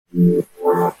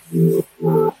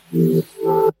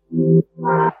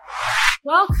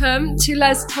Welcome to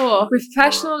Les Talk with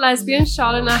professional lesbians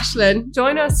Charlotte and Ashlyn.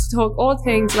 Join us to talk all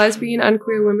things lesbian and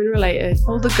queer women related.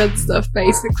 All the good stuff,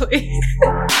 basically.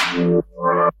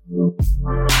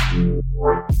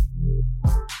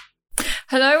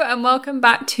 Hello and welcome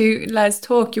back to Les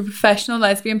Talk, your professional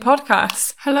lesbian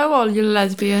podcast. Hello all you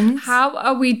lesbians. How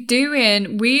are we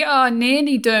doing? We are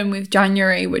nearly done with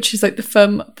January, which is like the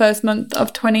first month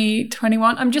of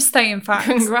 2021. I'm just saying facts.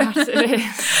 Congrats, it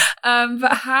is.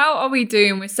 But how are we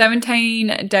doing? We're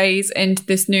 17 days into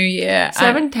this new year.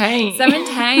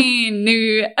 17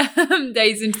 new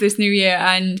days into this new year,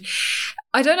 and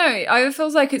I don't know, it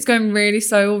feels like it's going really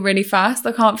slow, really fast.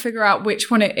 I can't figure out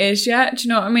which one it is yet. Do you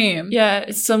know what I mean? Yeah,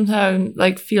 it somehow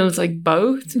feels like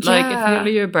both. Like it's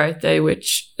nearly your birthday,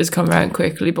 which is coming around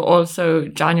quickly, but also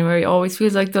January always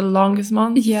feels like the longest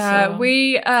month. Yeah, so.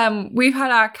 we've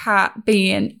had our cat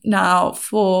being now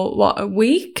for a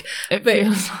week?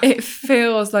 It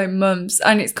feels like months,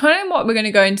 and it's kind of what we're going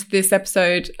to go into this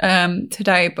episode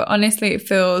today. But honestly, it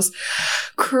feels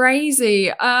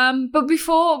crazy. But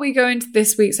before we go into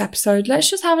this week's episode,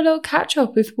 let's just have a little catch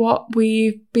up with what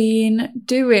we've been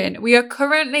doing. We are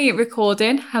currently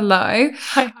recording for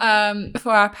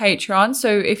our Patreon,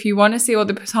 so if you want to see all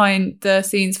the behind the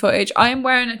scenes footage, I am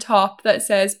wearing a top that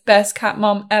says best cat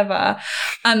mom ever,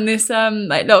 and this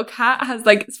little cat has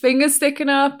its fingers sticking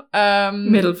up,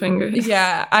 middle finger,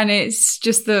 yeah, and it's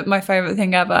just my favorite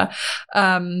thing ever,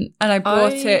 and I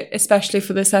bought it especially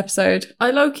for this episode. I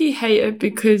low-key hate it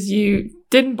because you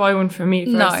didn't buy one for me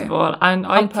first of all, and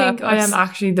I think I am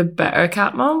actually the better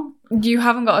cat mom. You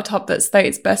haven't got a top that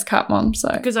states best cat mom, so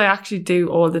because I actually do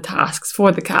all the tasks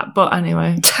for the cat. But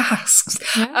anyway, tasks.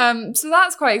 Yeah. So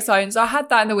that's quite exciting. So I had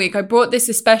that in the week. I brought this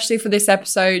especially for this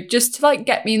episode, just to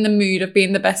get me in the mood of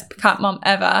being the best cat mom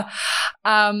ever.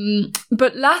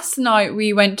 But last night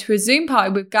we went to a Zoom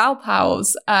party with gal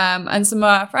pals, and some of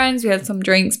our friends. We had some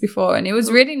drinks before, and it was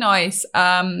really nice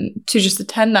to just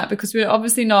attend that, because we're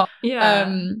obviously not. Yeah.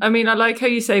 I mean, I like how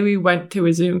you say we went to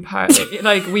a Zoom party.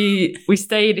 we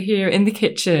stayed here in the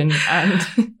kitchen, and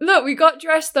look, we got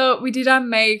dressed up, we did our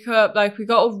makeup, we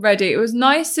got all ready. It was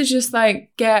nice to just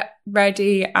get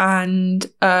ready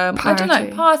and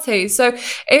party. So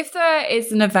if there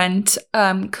is an event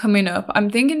coming up,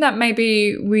 I'm thinking that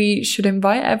maybe we should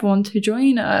invite everyone to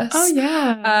join us. Oh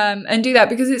yeah. And do that,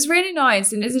 because it's really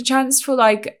nice, and it's a chance for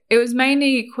it was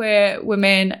mainly queer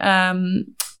women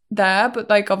there, but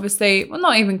obviously, well,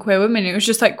 not even queer women, it was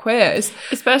just queers,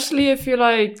 especially if you're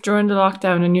during the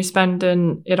lockdown and you're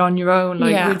spending it on your own.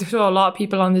 We saw a lot of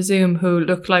people on the Zoom who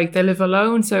look like they live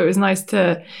alone, so it was nice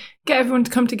to get everyone to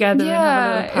come together and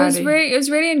have a little party. It was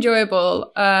really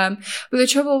enjoyable. But the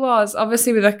trouble was,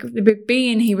 obviously, with the big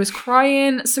Bean, he was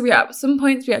crying, so at some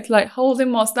points we had to hold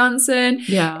him whilst dancing.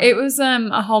 Yeah, it was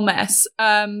a whole mess.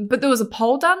 But there was a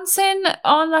pole dancing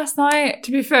on last night.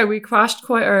 To be fair, we crashed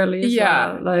quite early as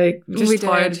well. We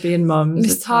tired of being mums.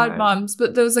 Just tired mums.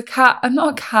 But there was not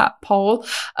a cat pole.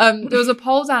 There was a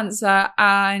pole dancer,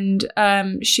 and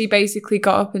she basically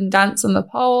got up and danced on the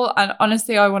pole. And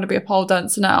honestly, I want to be a pole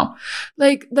dancer now.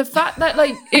 The fact that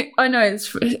I know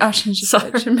it's Ashlyn's just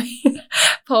watching me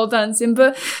pole dancing,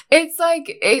 but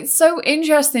it's so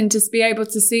interesting to be able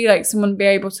to see someone be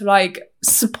able to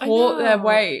support their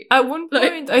weight. At one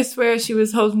point, I swear she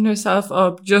was holding herself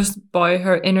up just by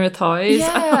her inner thighs.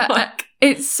 Yeah.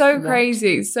 It's so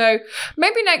crazy. So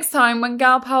maybe next time when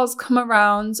gal pals come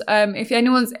around, if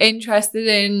anyone's interested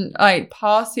in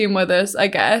partying with us, I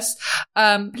guess,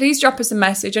 please drop us a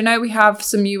message. I know we have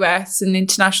some US and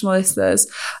international listeners,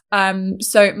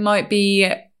 so it might be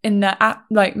in the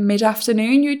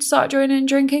mid-afternoon you'd start joining and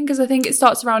drinking, because I think it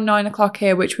starts around 9 o'clock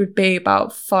here, which would be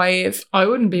about 5. I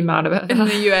wouldn't be mad about that. In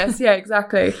the US. Yeah,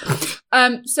 exactly.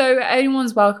 So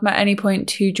anyone's welcome at any point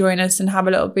to join us and have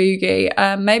a little boogie.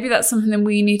 Maybe that's something that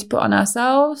we need to put on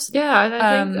ourselves. Yeah,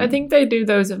 and I think they do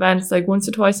those events once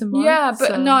or twice a month. Yeah,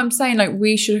 but no, I'm saying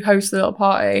we should host a little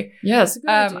party. Yes,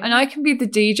 yeah, and I can be the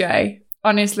DJ.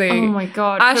 Honestly. Oh my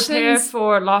God. Prepare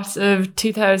for lots of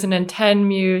 2010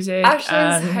 music.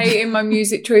 Ashlyn's hating my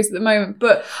music choice at the moment,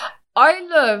 but I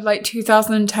love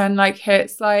 2010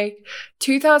 hits.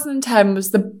 2010 was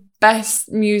the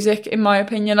best music in my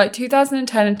opinion. Like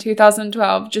 2010 and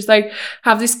 2012 just like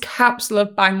have this capsule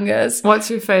of bangers. What's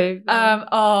your fave?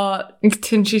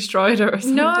 Tinchy Strider or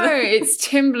something? No, it's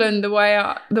Timbaland, the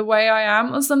way I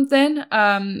am or something.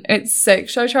 It's sick.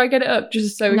 Shall I try to get it up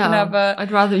just so we can have a...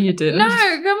 I'd rather you didn't. No,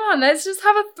 come on, let's just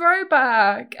have a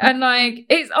throwback. And like,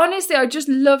 it's honestly, I just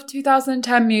love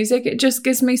 2010 music. It just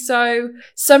gives me so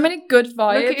many good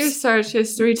vibes. Look at your search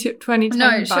history,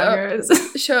 2010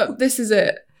 bangers. Shut up, this is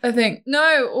it. I think.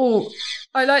 No,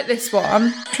 I like this one.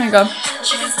 Hang on.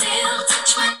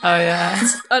 Oh, yeah.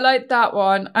 I like that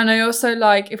one. And I also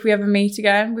like If We Ever Meet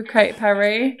Again with Katy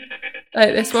Perry.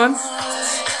 Like this one.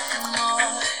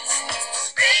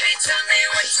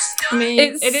 I mean,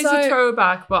 it is a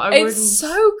throwback, but I wouldn't... It's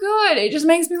so good. It just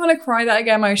makes me want to cry that I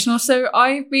get emotional. So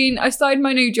I started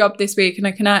my new job this week and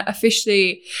I can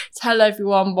officially tell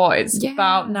everyone what it's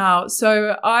about now.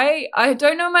 So I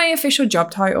don't know my official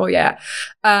job title yet.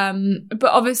 But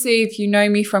obviously if you know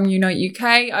me from Unite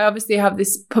UK, I obviously have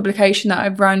this publication that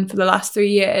I've run for the last 3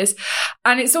 years.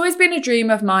 And it's always been a dream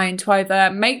of mine to either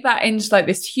make that into like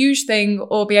this huge thing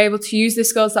or be able to use the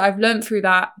skills that I've learned through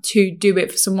that to do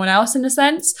it for someone else in a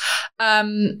sense.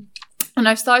 And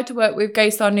I've started to work with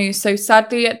Gaystar News. So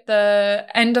sadly at the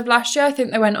end of last year, I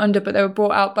think they went under, but they were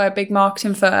bought out by a big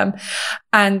marketing firm.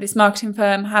 And this marketing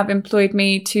firm have employed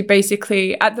me to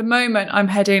basically, at the moment, I'm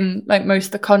heading like most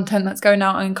of the content that's going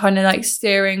out and kind of like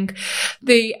steering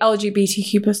the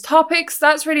LGBTQ plus topics.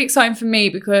 That's really exciting for me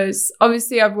because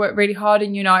obviously I've worked really hard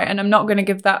in Unite and I'm not going to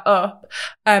give that up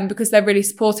because they're really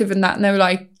supportive in that. And they were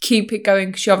like, keep it going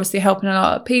because you're obviously helping a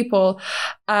lot of people.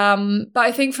 But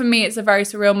I think for me, it's a very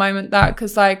surreal moment that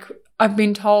because like I've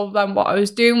been told that what I was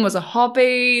doing was a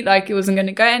hobby, like it wasn't going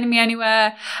to get me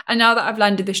anywhere. And now that I've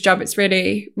landed this job, it's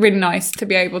really, really nice to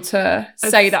be able to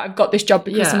say that I've got this job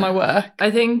because of my work.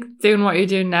 I think doing what you're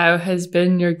doing now has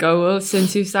been your goal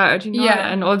since you started Unite.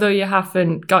 Yeah. And although you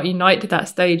haven't got Unite to that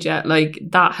stage yet, like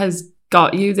that has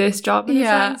got you this job in a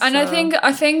sense, and so.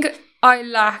 I think I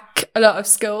lack a lot of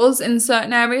skills in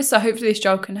certain areas, so hopefully this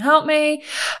job can help me.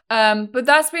 But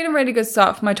that's been a really good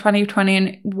start for my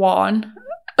 2021.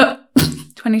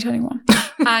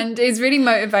 And it's really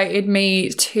motivated me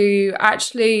to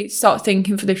actually start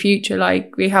thinking for the future.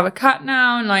 Like we have a cat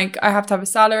now and like I have to have a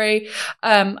salary.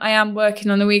 I am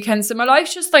working on the weekends. So my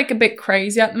life's just like a bit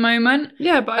crazy at the moment.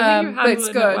 Yeah, but I think you're handling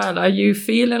it well. Are you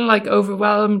feeling like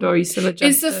overwhelmed or are you still adjusting?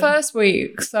 It's the first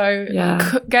week. So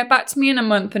get back to me in a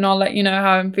month and I'll let you know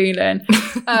how I'm feeling.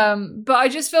 But I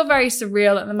just feel very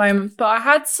surreal at the moment. But I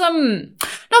had some,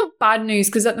 not bad news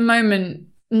because at the moment,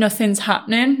 nothing's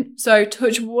happening. So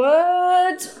touch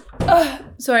wood.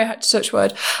 Sorry, I had to touch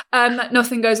wood.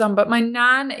 Nothing goes on. But my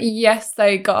nan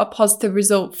yesterday got a positive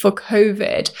result for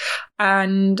COVID.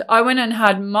 And I went and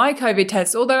had my COVID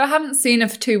test. Although I haven't seen her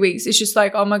for 2 weeks. It's just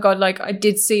like, oh my God, like I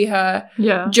did see her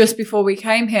just before we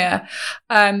came here.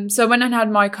 So I went and had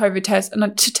my COVID test.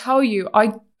 And to tell you,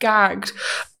 I gagged.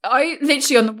 I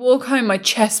literally on the walk home, my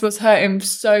chest was hurting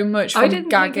so much from gagging. I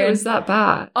didn't think it was that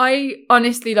bad. I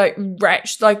honestly like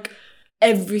retched like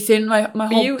everything, like my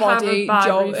whole body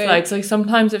jolted. Reflex. Like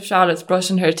sometimes if Charlotte's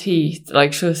brushing her teeth,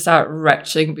 like she'll start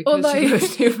retching because she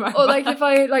goes too far. Or like if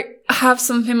I like have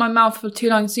something in my mouth for too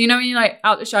long. So you know when you're like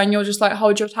out the shower and you'll just like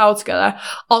hold your towel together,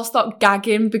 I'll start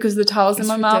gagging because the towel's in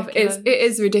my mouth. It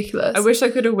is ridiculous. I wish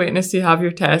I could have witnessed you have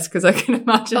your test because I can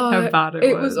imagine how bad it was.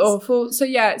 It was awful. So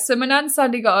yeah, so my nan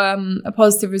sadly got a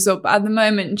positive result, but at the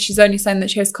moment she's only saying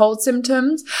that she has cold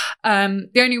symptoms.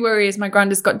 The only worry is my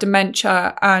granddad's got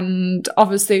dementia and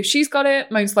obviously if she's got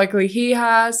it, most likely he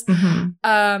has.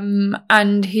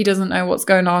 And he doesn't know what's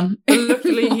going on. But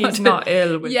luckily he's not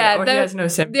ill with it, or he has no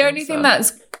symptoms. The only thing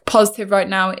that's positive right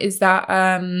now is that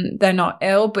they're not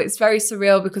ill, but it's very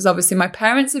surreal because obviously my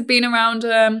parents have been around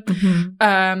him.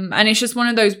 And it's just one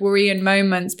of those worrying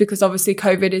moments because obviously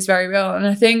COVID is very real. And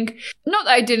I think, not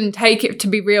that I didn't take it to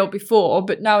be real before,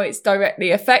 but now it's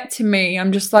directly affecting me.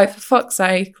 I'm just like, for fuck's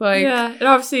sake. Like, yeah, it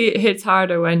obviously hits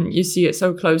harder when you see it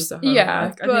so close to home.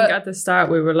 Yeah. Like, I think at the start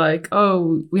we were like,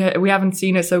 oh, we haven't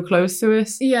seen it so close to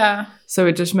us. Yeah. So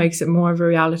it just makes it more of a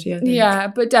reality, I think. Yeah,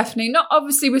 but definitely. Not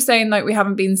obviously we're saying like we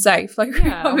haven't been safe. Like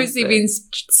we've obviously been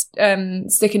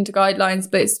sticking to guidelines,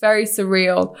 but it's very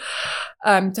surreal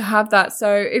to have that.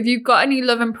 So if you've got any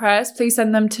love and prayers, please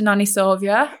send them to Nanny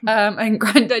Sylvia and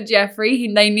Grandad Jeffrey.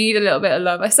 They need a little bit of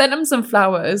love. I sent them some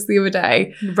flowers the other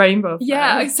day. Rainbow flowers.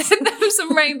 Yeah, I sent them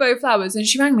some rainbow flowers and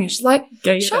she rang me and she's like,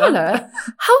 Charlotte,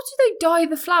 how do they dye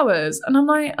the flowers? And I'm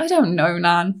like, I don't know,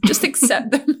 Nan. Just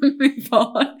accept them and move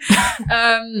on.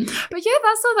 But yeah,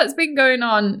 that's all that's been going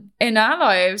on in our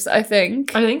lives, I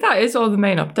think. I think that is all the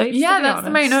main updates. Yeah, that's the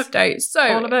main update. So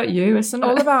all about you, isn't it?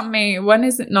 All about me. When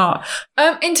is it not?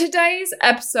 In today's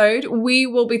episode, we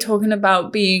will be talking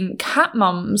about being cat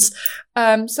mums.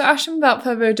 So Ashton, without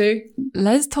further ado,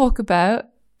 let's talk about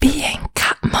being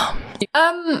cat mum.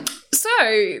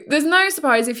 So there's no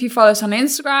surprise if you follow us on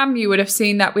Instagram, you would have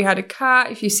seen that we had a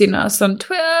cat. If you've seen us on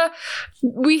Twitter,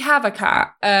 we have a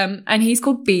cat, and he's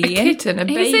called Bean. A kitten, a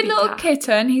baby He's a little cat.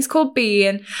 kitten. He's called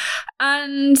Bean,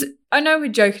 and I know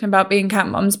we're joking about being cat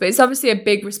mums, but it's obviously a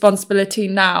big responsibility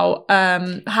now.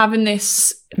 Having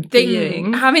this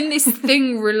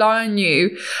thing rely on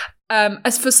you.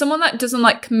 As for someone that doesn't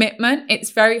like commitment,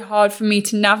 it's very hard for me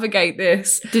to navigate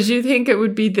this. Did you think it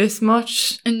would be this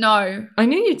much? No. I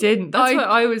knew you didn't. That's why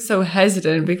I was so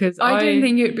hesitant, because I didn't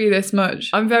think it would be this much.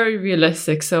 I'm very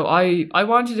realistic, so I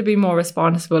wanted to be more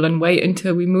responsible and wait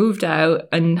until we moved out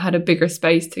and had a bigger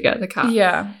space to get the cat.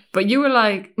 Yeah. But you were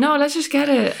like, no, let's just get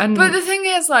it. But the thing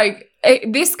is, like,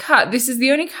 this is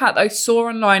the only cat that I saw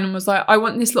online and was like, I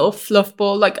want this little fluff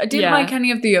ball. Like, I didn't like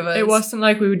any of the others. It wasn't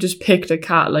like we would just picked a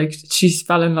cat. Like, she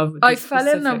fell in love with I fell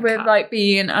in love with, like,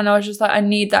 Bean, and I was just like, I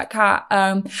need that cat.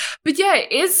 But yeah,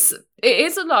 it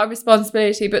is a lot of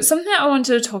responsibility, but something I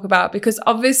wanted to talk about, because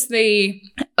obviously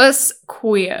us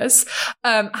queers,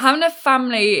 having a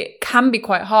family can be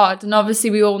quite hard. And obviously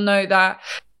we all know that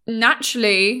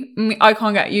naturally, I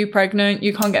can't get you pregnant,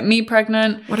 you can't get me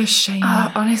pregnant. What a shame.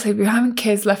 Honestly, we're having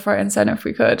kids left, right and centre if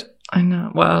we could. I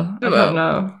know. Well, I don't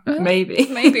know. Maybe.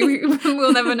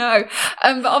 We'll never know.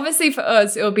 But obviously for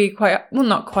us, it'll be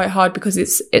not quite hard, because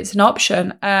it's an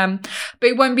option. But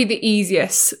it won't be the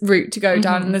easiest route to go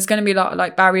down. And there's going to be a lot of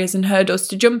like barriers and hurdles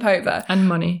to jump over. And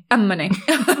money.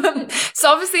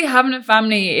 So obviously having a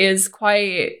family is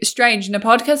quite strange. And a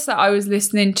podcast that I was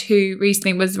listening to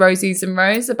recently was Rosie's and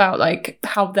Rose, about like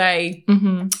how they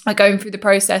are going through the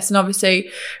process. And obviously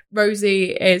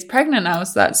Rosie is pregnant now,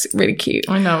 so that's really cute.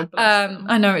 I know.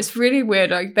 I know, it's really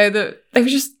weird. Like they were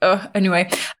just anyway.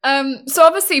 So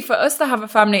obviously for us to have a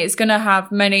family, it's going to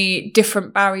have many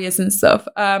different barriers and stuff.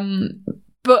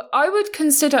 But I would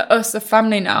consider us a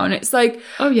family now. And it's like,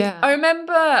 oh yeah, I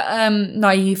remember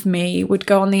naive me would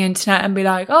go on the internet and be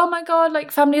like, oh my God,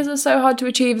 like families are so hard to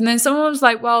achieve. And then someone was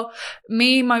like, well,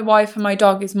 me, my wife and my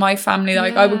dog is my family.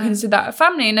 Like I would consider that a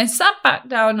family. And I sat back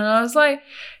down and I was like,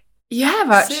 yeah,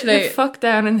 actually. Sit the fuck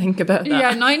down and think about that.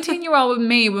 Yeah, 19-year-old with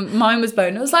me, when mine was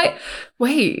born, I was like,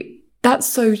 wait, that's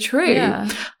so true. Yeah.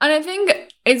 And I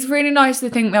think it's really nice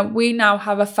to think that we now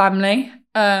have a family.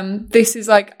 This is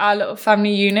like our little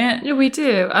family unit. Yeah, we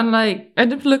do. And like, I'm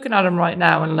just looking at him right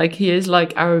now, and like, he is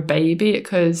like our baby,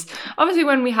 because obviously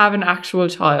when we have an actual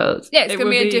child, it's gonna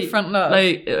be a different look.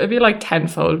 Like, it'll be like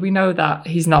tenfold. We know that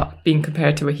he's not being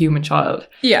compared to a human child.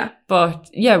 Yeah. But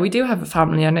yeah, we do have a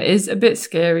family, and it is a bit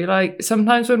scary. Like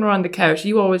sometimes when we're on the couch,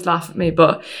 you always laugh at me,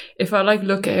 but if I like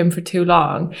look at him for too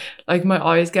long, like my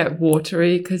eyes get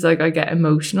watery, because like I get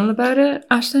emotional about it.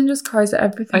 Ashton just cries at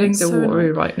everything. I think they're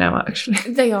watery right now,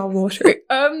 actually. They are watery.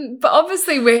 But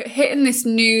obviously we're hitting this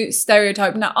new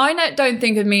stereotype. Now, I don't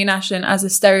think of me and Ashton as a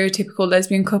stereotypical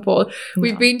lesbian couple.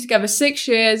 We've been together 6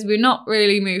 years. We're not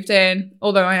really moved in,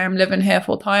 although I am living here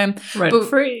full time. Rent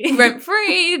free. Rent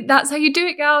free. That's how you do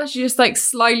it, girls. You just like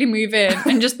slyly move in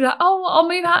and just be like, oh, I'll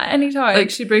move out at any time.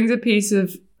 Like she brings a piece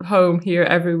of home here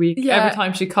every week, every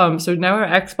time she comes. So now her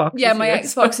Xbox is my here.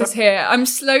 Xbox is here. I'm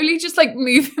slowly just like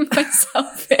moving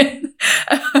myself in,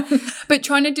 but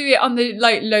trying to do it on the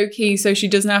like low key so she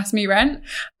doesn't ask me rent.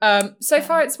 So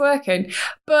far it's working,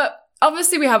 but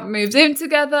obviously we haven't moved in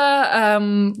together.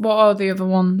 What are the other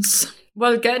ones?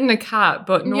 Well, getting a cat,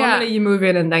 but normally you move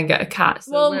in and then get a cat.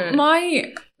 So well,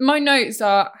 my notes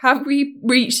are, have we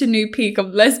reached a new peak of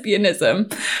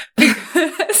lesbianism?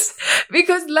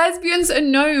 Because lesbians are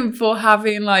known for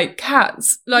having like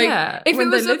cats. Like if when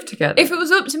it was they live together. If it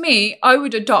was up to me, I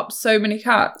would adopt so many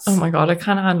cats. Oh my God, I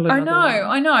can't handle it.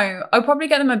 I know. I'll probably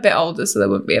get them a bit older so they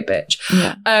wouldn't be a bitch.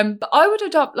 Yeah. But I would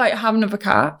adopt like have another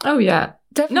cat. Oh yeah.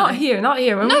 Definitely. Not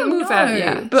here. When we move out,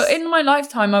 yeah. But in my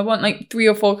lifetime, I want like 3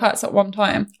 or 4 cats at one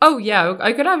time. Oh yeah,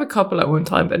 I could have a couple at one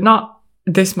time, but not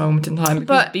this moment in time,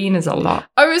 because Bean is a lot.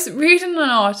 I was reading an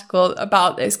article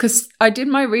about this because I did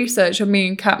my research on me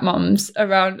and cat moms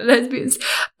around lesbians,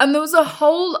 and there was a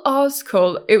whole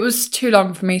article. It was too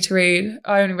long for me to read.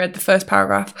 I only read the first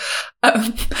paragraph.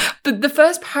 But the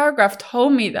first paragraph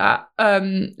told me that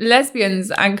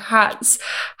lesbians and cats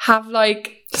have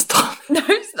like... Stop. No,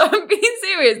 I'm being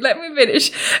serious. Let me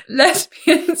finish.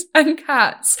 Lesbians and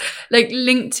cats like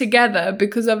linked together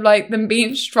because of like them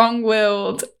being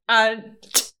strong-willed and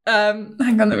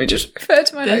Hang on, let me just refer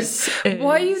to my notes.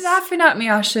 Why are you laughing at me,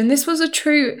 Ashlyn? This was a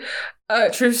true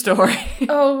story.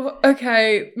 Oh,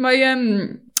 okay. My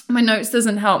notes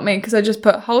doesn't help me because I just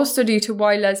put whole study to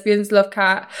why lesbians love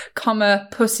cat,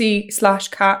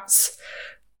 pussy/cats.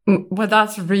 Well,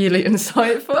 that's really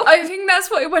insightful. I think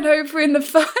that's what it went over in the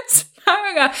first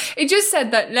paragraph. It just said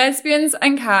that lesbians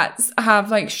and cats have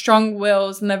like strong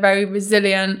wills and they're very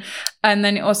resilient. And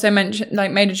then it also mentioned,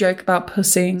 like, made a joke about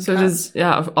pussy and so cats.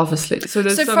 there's, obviously. So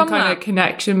there's some kind of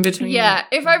connection between. Yeah,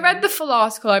 if I read the full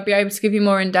article, I'd be able to give you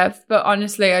more in depth. But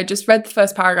honestly, I just read the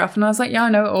first paragraph and I was like, yeah, I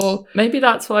know it all. Maybe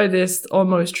that's why this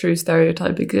almost true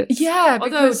stereotype exists. Yeah,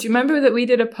 Although, do you remember that we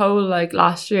did a poll like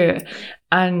last year?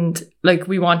 And like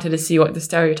we wanted to see what the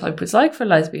stereotype was like for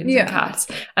lesbians and cats.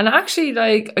 And actually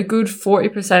like a good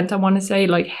 40%, I want to say,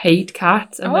 like hate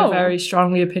cats and they're very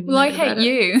strongly opinionated. Well, I hate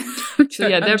you. So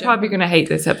yeah, they're probably going to hate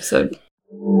this episode.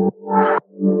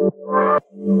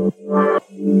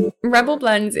 Rebel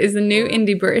Blends is a new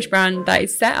indie British brand that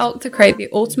is set out to create the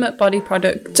ultimate body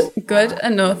product good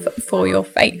enough for your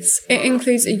face. It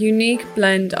includes a unique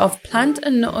blend of plant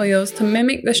and nut oils to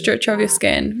mimic the structure of your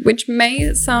skin, which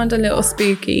may sound a little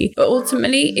spooky, but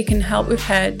ultimately it can help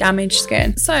repair damaged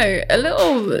skin. So, a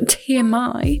little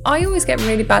TMI, I always get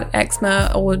really bad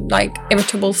eczema or like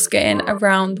irritable skin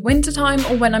around wintertime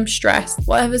or when I'm stressed.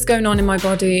 Whatever's going on in my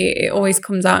body, it always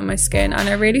comes out in my skin and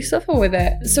I really suffer with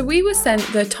it. So we were sent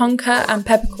the tonka and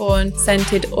peppercorn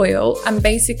scented oil, and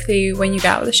basically when you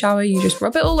get out of the shower you just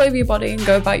rub it all over your body and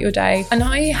go about your day. And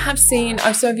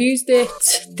I've used it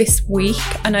this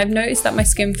week and I've noticed that my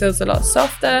skin feels a lot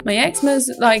softer, my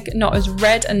eczema's like not as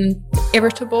red and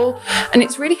irritable, and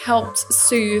it's really helped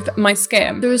soothe my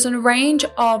skin. There is a range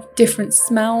of different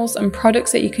smells and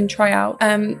products that you can try out,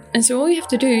 and so all you have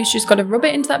to do is just got to rub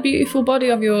it into that beautiful body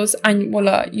of yours and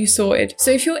voila, you sorted.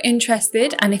 So if you're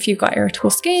interested and if you've got irritable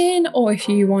skin or if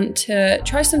you want to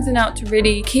try something out to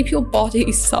really keep your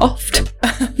body soft,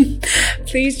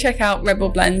 please check out Rebel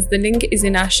Blends. The link is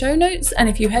in our show notes, and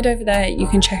if you head over there you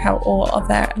can check out all of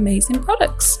their amazing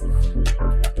products.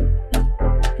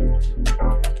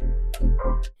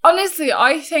 Honestly,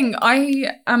 I think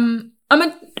I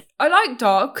like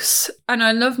dogs and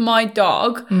I love my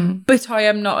dog, but I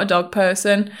am not a dog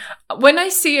person. When I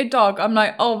see a dog, I'm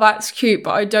like, oh, that's cute,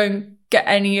 but I don't get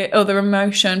any other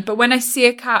emotion. But when I see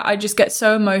a cat, I just get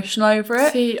so emotional over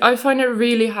it. See, I find it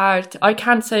really hard. I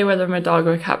can't say whether I'm a dog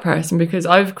or a cat person because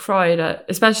I've cried at,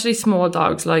 especially small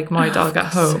dogs like my dog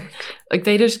at home. Like,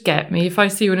 they just get me. If I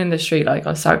see one in the street, like,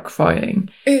 I'll start crying.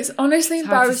 It's honestly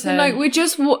embarrassing. Like, we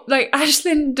just, like,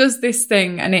 Ashlyn does this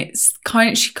thing and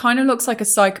she kind of looks like a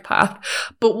psychopath,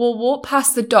 but we'll walk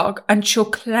past the dog and she'll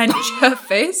clench her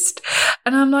fist.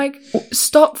 And I'm like,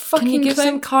 stop fucking. Can you give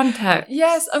some context?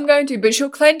 Yes, I'm going to, but she'll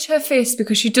clench her fist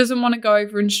because she doesn't want to go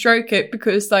over and stroke it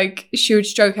because, like, she would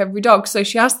stroke every dog. So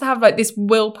she has to have, like, this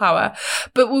willpower.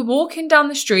 But we're walking down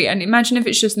the street and imagine if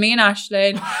it's just me and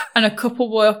Ashlyn and a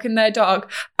couple walking their dog,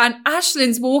 and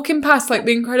Ashlyn's walking past like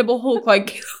the Incredible Hulk,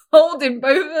 like holding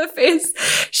both her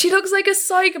fists. She looks like a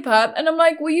psychopath, and I'm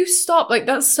like, will you stop? Like,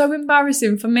 that's so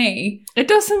embarrassing for me.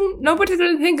 Nobody's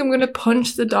gonna think I'm gonna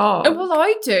punch the dog. Well,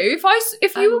 I do.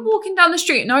 If you were walking down the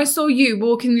street and I saw you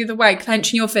walking the other way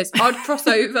clenching your fist, I'd cross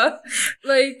over.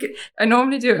 Like, I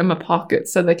normally do it in my pocket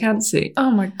so they can't see.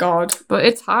 Oh my god. But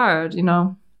it's hard, you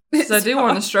know. So I do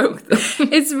want to stroke them.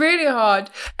 It's really hard.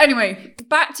 Anyway,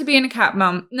 back to being a cat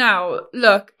mum. Now,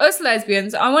 look, us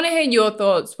lesbians, I want to hear your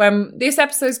thoughts when this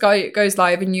episode goes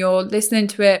live and you're listening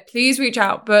to it. Please reach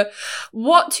out. But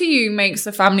what to you makes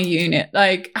a family unit?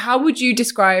 Like, how would you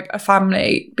describe a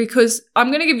family? Because I'm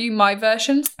going to give you my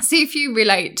version. See if you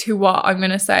relate to what I'm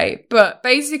going to say. But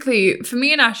basically, for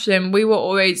me and Ashlyn, we were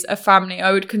always a family.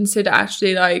 I would consider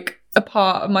Ashley like a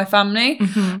part of my family.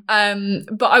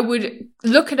 But I would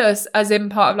look at us as in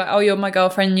part of like, oh, you're my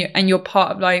girlfriend and you're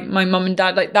part of like my mum and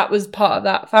dad. Like, that was part of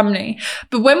that family.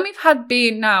 But when we've had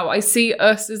Bean now, I see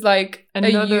us as like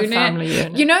another family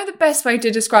unit. You know the best way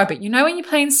to describe it? You know when you're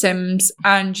playing Sims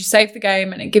and you save the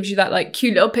game and it gives you that like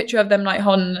cute little picture of them like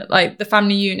holding like the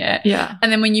family unit. Yeah.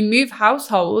 And then when you move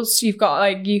households, you've got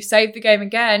like, you save the game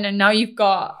again and now you've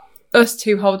got us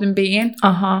two holding Bean.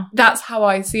 That's how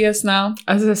I see us now.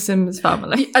 As a Sims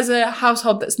family. As a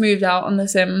household that's moved out on The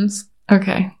Sims.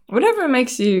 Okay. Whatever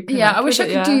makes you connect. Yeah, I wish I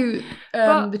could do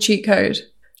the cheat code.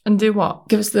 And do what?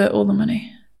 Give us all the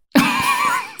money.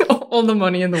 All the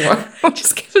money in the world.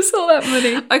 Just give us all that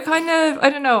money. I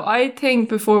don't know. I think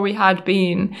before we had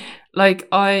Bean, like,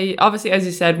 obviously, as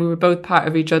you said, we were both part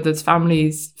of each other's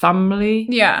family.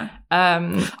 Yeah.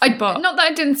 But not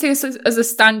that I didn't see this as a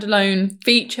standalone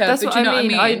feature. that's but what do you know I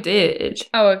mean. what I mean. I did.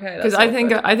 Oh, okay. Because I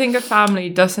think a family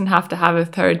doesn't have to have a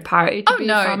third party to be a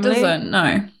family. It doesn't.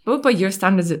 No. But by your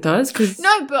standards, it does.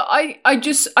 No, but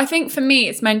I think for me,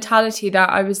 it's mentality that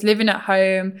I was living at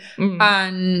home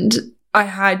and I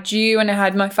had you and I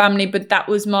had my family, but that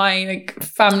was my like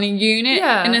family unit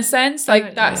in a sense.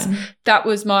 Like that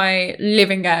was my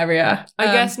living area. I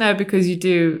guess now because you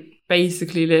do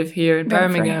basically live here in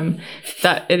Birmingham,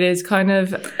 that it is kind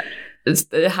of,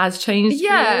 it has changed.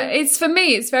 Yeah, it's for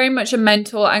me, it's very much a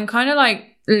mental and kind of like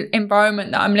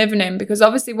environment that I'm living in, because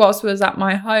obviously whilst we was at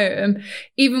my home,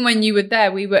 even when you were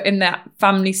there, we were in that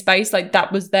family space, like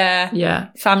that was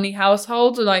their family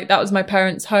household, like that was my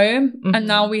parents' home, and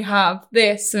now we have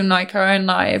this and like our own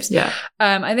lives.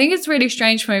 I think it's really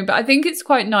strange for me, but I think it's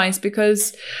quite nice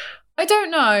because I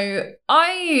don't know.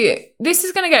 This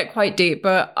is going to get quite deep,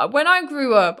 but when I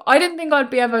grew up, I didn't think I'd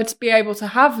be able to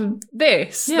have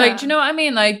this. Like, do you know what I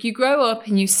mean? Like, you grow up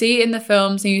and you see it in the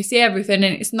films and you see everything,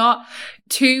 and it's not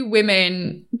two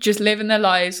women just living their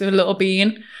lives with a little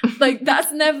bean. Like,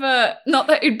 that's never, not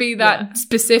that it'd be that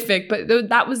specific, but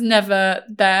that was never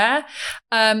there.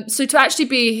 So to actually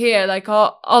be here, like,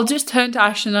 I'll just turn to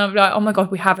Ash and I'll be like, oh my God,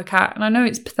 we have a cat. And I know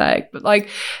it's pathetic, but like,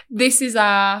 this is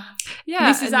our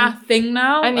thing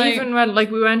now. And like, even when,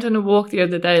 like, we went on a walk the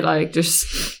other day, like,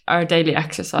 just our daily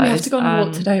exercise. We have to go on a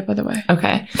walk today, by the way.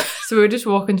 Okay. So we were just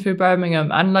walking through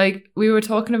Birmingham, and like, we were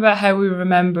talking about how we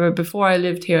remember before I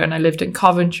lived here and I lived in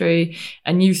Coventry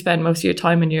and you spent most of your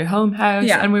time in your home house.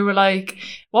 And we were like,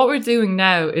 what we're doing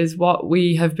now is what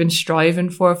we have been striving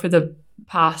for the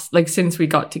past, like, since we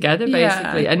got together,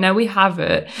 basically. And now we have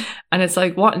it. And it's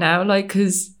like, what now? Like,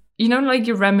 because, you know, like,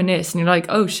 you reminisce and you're like,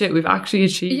 oh shit, we've actually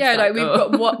achieved like we've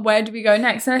got where do we go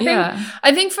next? And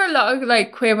I think for a lot of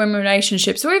like queer women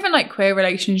relationships, or even like queer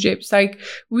relationships, like,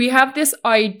 we have this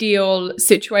ideal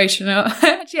situation. I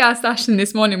actually asked Ashton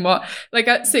this morning, what, like,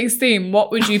 at 16,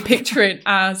 what was you picturing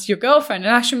as your girlfriend?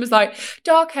 And Ashton was like,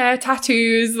 dark hair,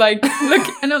 tattoos, like, look,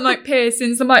 and I'm like,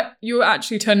 piercings. I'm like, you're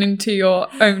actually turning into your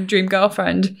own dream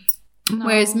girlfriend. No.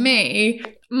 Whereas me,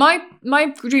 my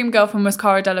dream girlfriend was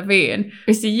Cara Delevingne.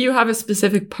 You see, you have a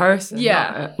specific person,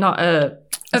 not a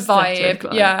vibe,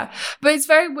 like. But it's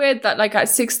very weird that, like, at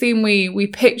 16 we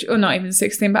picture, or not even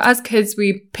 16, but as kids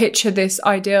we picture this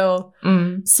ideal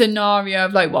scenario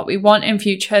of like what we want in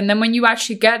future, and then when you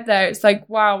actually get there, it's like,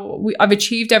 wow, I've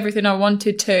achieved everything I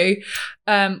wanted to.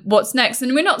 What's next?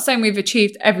 And we're not saying we've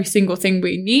achieved every single thing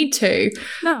we need to.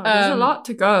 No, there's a lot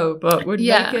to go, but we're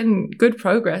making good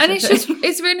progress. And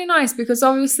it's really nice because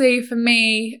obviously for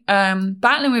me,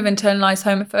 battling with internalized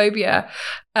homophobia,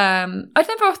 I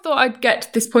never thought I'd get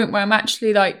to this point where I'm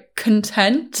actually like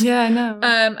content. Yeah, I know.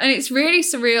 And it's really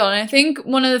surreal. And I think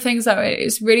one of the things that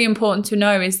is really important to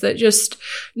know is that just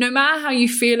no matter how you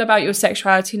feel about your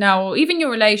sexuality now, or even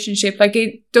your relationship, like,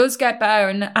 it does get better.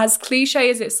 And as cliche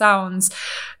as it sounds,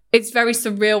 it's very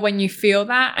surreal when you feel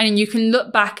that, and you can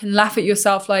look back and laugh at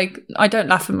yourself. Like, I don't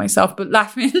laugh at myself, but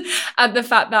laughing at the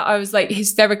fact that I was like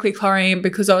hysterically crying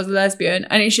because I was a lesbian.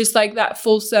 And it's just like that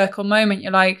full circle moment.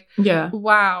 You're like,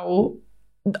 wow,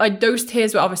 those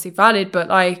tears were obviously valid, but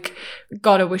like,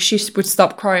 God, I wish she would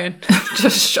stop crying.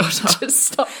 Just shut up.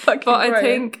 Just stop fucking crying. But I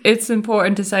think it's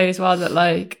important to say as well that,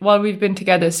 like, while we've been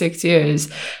together 6 years,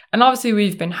 and obviously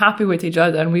we've been happy with each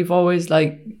other, and we've always,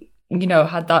 like, you know,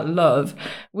 had that love,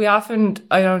 we haven't,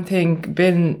 I don't think,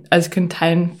 been as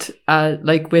content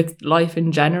like with life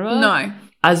in general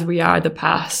as we are the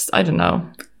past, I don't know,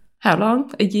 how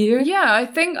long? A year? Yeah, I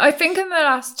think in the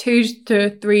last 2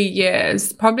 to 3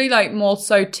 years, probably like more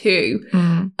so 2.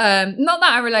 Not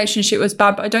that our relationship was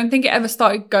bad, but I don't think it ever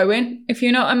started going, if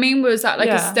you know what I mean. Was that like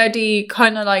a steady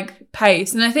kind of like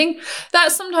pace? And I think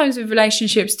that sometimes with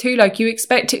relationships too, like, you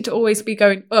expect it to always be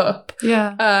going up.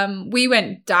 We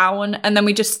went down and then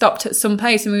we just stopped at some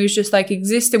pace, and we was just like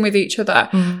existing with each other.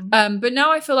 But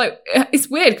now I feel like it's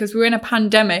weird because we're in a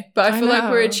pandemic, but I feel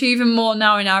like we're achieving more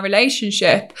now in our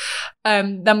relationship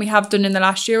than we have done in the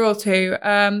last year or two.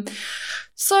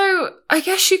 So I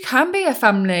guess you can be a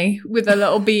family with a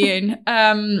little being.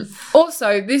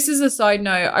 Also, this is a side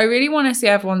note. I really want to see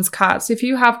everyone's cats. If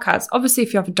you have cats, obviously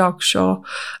if you have a dog, sure.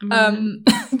 But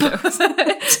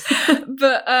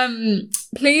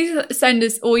please send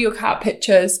us all your cat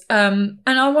pictures. And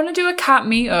I want to do a cat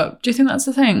meetup. Do you think that's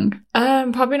a thing?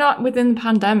 Probably not within the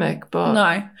pandemic, but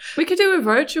no. We could do a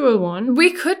virtual one.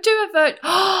 We could do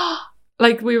a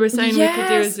like we were saying, we could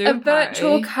do a Zoom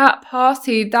virtual cat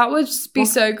party. That would be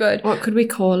so good. What could we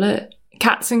call it?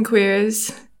 Cats and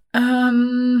queers.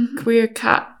 Queer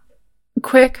cat.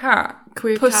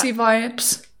 Pussy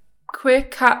vibes. Queer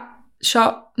cat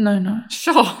Shop? No.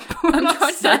 Shop. I'm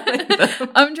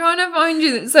I'm trying to find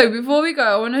you. So before we go,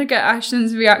 I want to get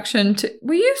Ashton's reaction to...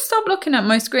 Will you stop looking at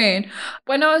my screen?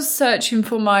 When I was searching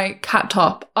for my cat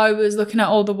top, I was looking at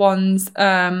all the ones...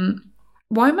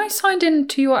 why am I signed in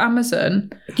to your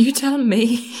Amazon? You tell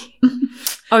me.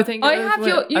 I think I have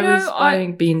your... You I know, was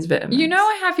buying Beans vitamins. You know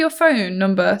I have your phone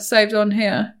number saved on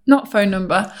here. Not phone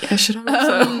number. Yeah, should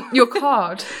I? Your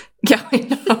card. Yeah, I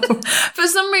know. For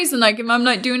some reason, like, if I'm,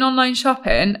 like, doing online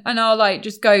shopping and I'll, like,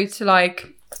 just go to,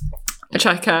 like...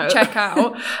 Check out.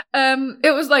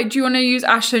 It was like, do you want to use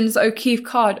Ashton's O'Keefe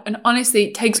card? And honestly,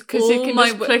 it takes because you can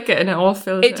just click it and it all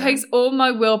fills it takes all my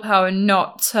willpower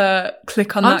not to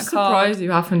click on that card. I'm surprised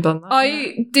you haven't done that.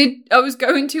 I was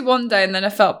going to one day and then I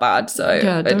felt bad, so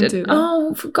yeah, don't do that.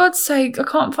 Oh, for God's sake, I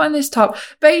can't find this top.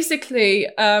 Basically,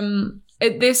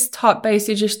 this top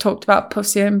basically just talked about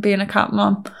pussy and being a cat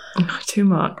mom. Too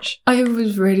much. I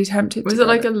was really tempted. Was it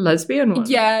like a lesbian one?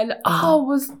 Yeah.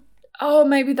 Oh,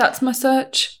 maybe that's my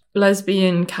search.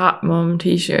 Lesbian cat mom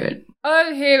t-shirt.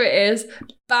 Oh, here it is.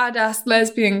 Badass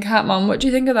lesbian cat mom. What do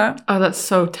you think of that? Oh, that's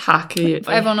so tacky.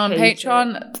 For everyone on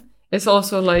Patreon. It's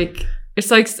also like...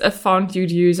 It's like a font you'd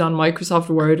use on Microsoft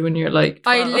Word when you're like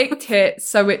 12. I licked it,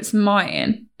 so it's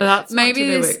mine. That's maybe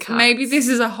this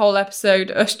is a whole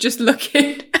episode us just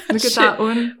looking. Look at that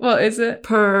one. What is it?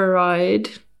 Pride.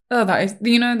 Oh, that is,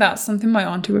 that's something my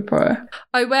auntie would probably.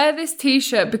 I wear this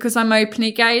t-shirt because I'm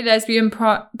openly gay, lesbian,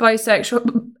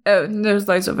 bisexual. There's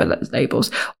loads of other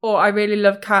labels. Or I really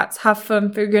love cats. Have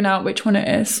fun figuring out which one it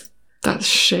is. That's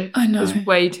shit. I know. There's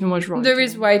way too much writing. There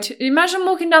is way too... Imagine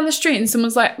walking down the street and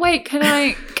someone's like, wait, can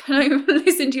I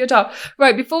listen to your talk?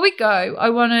 Right, before we go,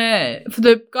 I want to... For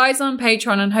the guys on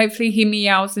Patreon, and hopefully he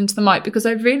meows into the mic, because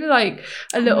I really like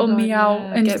a little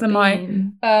meow into the mic.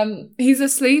 He's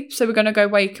asleep, so we're going to go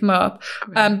wake him up.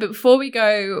 But before we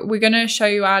go, we're going to show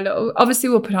you our little... Obviously,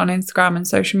 we'll put it on Instagram and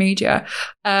social media.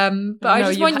 But I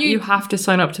just want you... You have to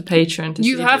sign up to Patreon to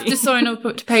see to sign up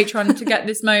to Patreon to get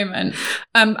this moment.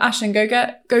 Ashton, go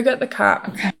get the cat.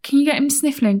 Okay. Can you get him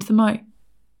sniffling into the mic?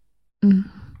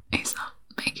 He's not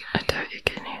making it. I doubt you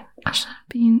can hear.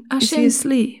 Ashton, is he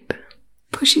asleep?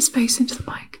 Push his face into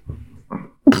the mic.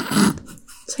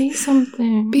 Say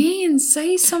something. Bean,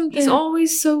 say something. He's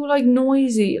always so like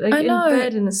noisy, like in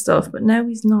bed and stuff, but now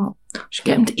he's not. Should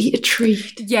get him to eat a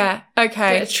treat. Yeah,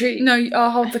 okay. Get a treat. No,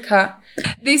 I'll hold the cat.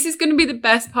 This is going to be the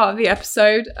best part of the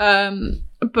episode.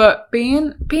 But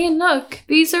Bean, look,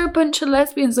 these are a bunch of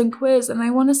lesbians and queers and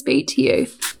they want to speak to you.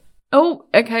 Oh,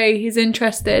 okay, he's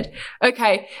interested.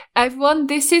 Okay, everyone,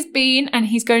 this is Bean and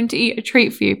he's going to eat a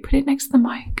treat for you. Put it next to the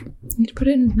mic. You need to put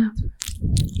it in his mouth.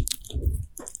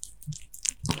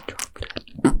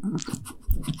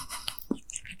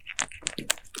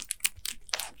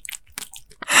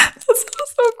 That's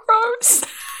so gross.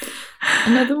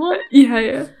 Another one?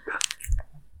 Yeah.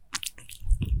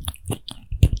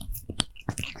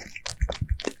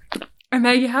 And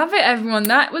there you have it, everyone.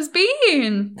 That was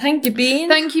Bean. Thank you, Bean.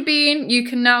 Thank you, Bean. You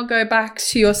can now go back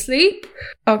to your sleep.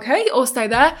 Okay, or stay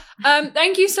there.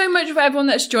 Thank you so much for everyone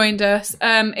that's joined us.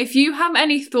 If you have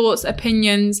any thoughts,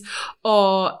 opinions,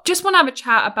 or just want to have a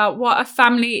chat about what a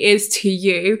family is to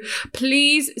you,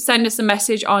 please send us a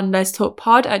message on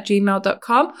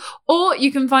letstalkpod@gmail.com, or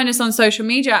you can find us on social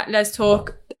media at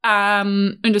letstalk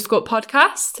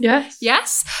 _podcast.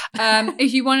 Yes.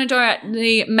 If you want to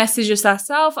directly message us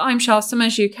ourselves, I'm Charles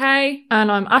Summers UK.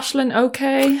 And I'm Ashlyn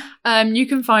OK. You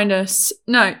can find us.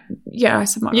 No, yeah, I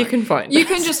said my You can find us. You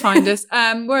can just find us.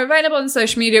 We're available on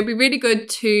social media. It'd be really good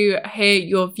to hear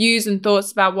your views and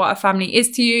thoughts about what a family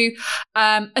is to you.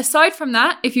 Aside from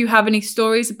that, if you have any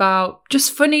stories about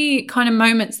just funny kind of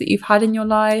moments that you've had in your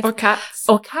life. Or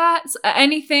cats.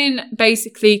 Anything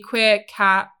basically queer,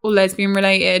 cat, or lesbian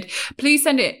related, please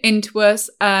send it in to us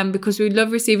because we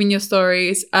love receiving your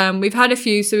stories. We've had a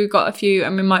few, so we've got a few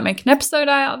and we might make an episode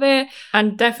out of it.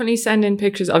 And definitely send in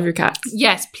pictures of your cats.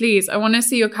 Yes, please. I want to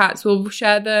see your cats. We'll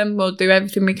share them. We'll do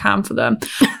everything we can for them.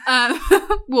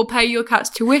 We'll pay your cat's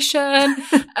tuition.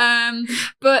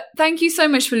 But thank you so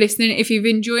much for listening. If you've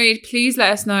enjoyed, please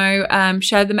let us know.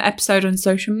 Share the episode on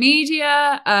social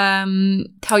media.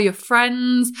 Tell your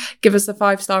friends. Give us a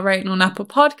 5-star rating on Apple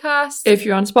Podcasts. If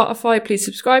you're on Spotify, please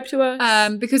subscribe to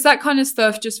us. Because that kind of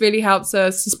stuff just really helps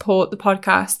us support the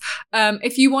podcast.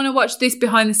 If you want to watch this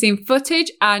behind the scene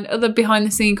footage and other behind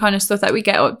the scene kind of stuff that we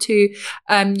get up to,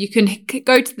 you can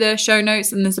go to the show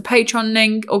notes and there's a Patreon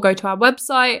link, or go to our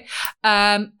website.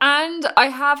 And I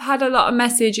have had a lot of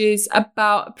messages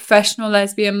about professional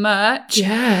lesbian merch.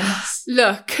 Yes.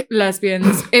 Look,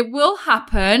 lesbians, it will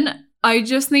happen. I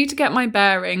just need to get my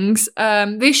bearings.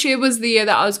 This year was the year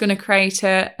that I was going to create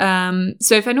it.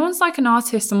 So if anyone's like an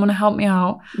artist and want to help me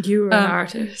out, you are an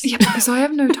artist. Yeah, because I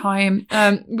have no time.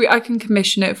 I can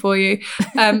commission it for you.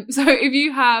 So if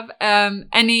you have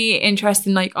any interest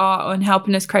in like art or in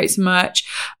helping us create some merch,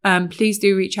 please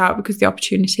do reach out because the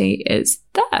opportunity is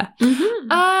there.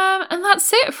 And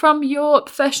that's it from your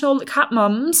professional cat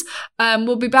mums.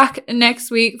 We'll be back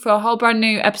next week for a whole brand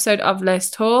new episode of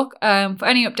Let's Talk. For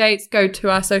any updates, go to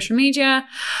our social media,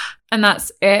 and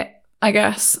that's it, I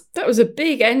guess. That was a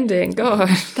big ending. God,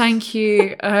 thank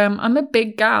you. I'm a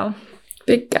big gal,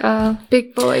 big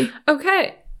boy.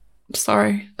 Okay,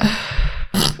 sorry.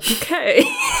 Okay.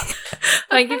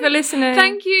 Thank you for listening.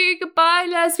 Thank you. Goodbye,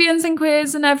 lesbians and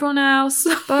queers and everyone else.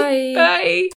 Bye. Bye.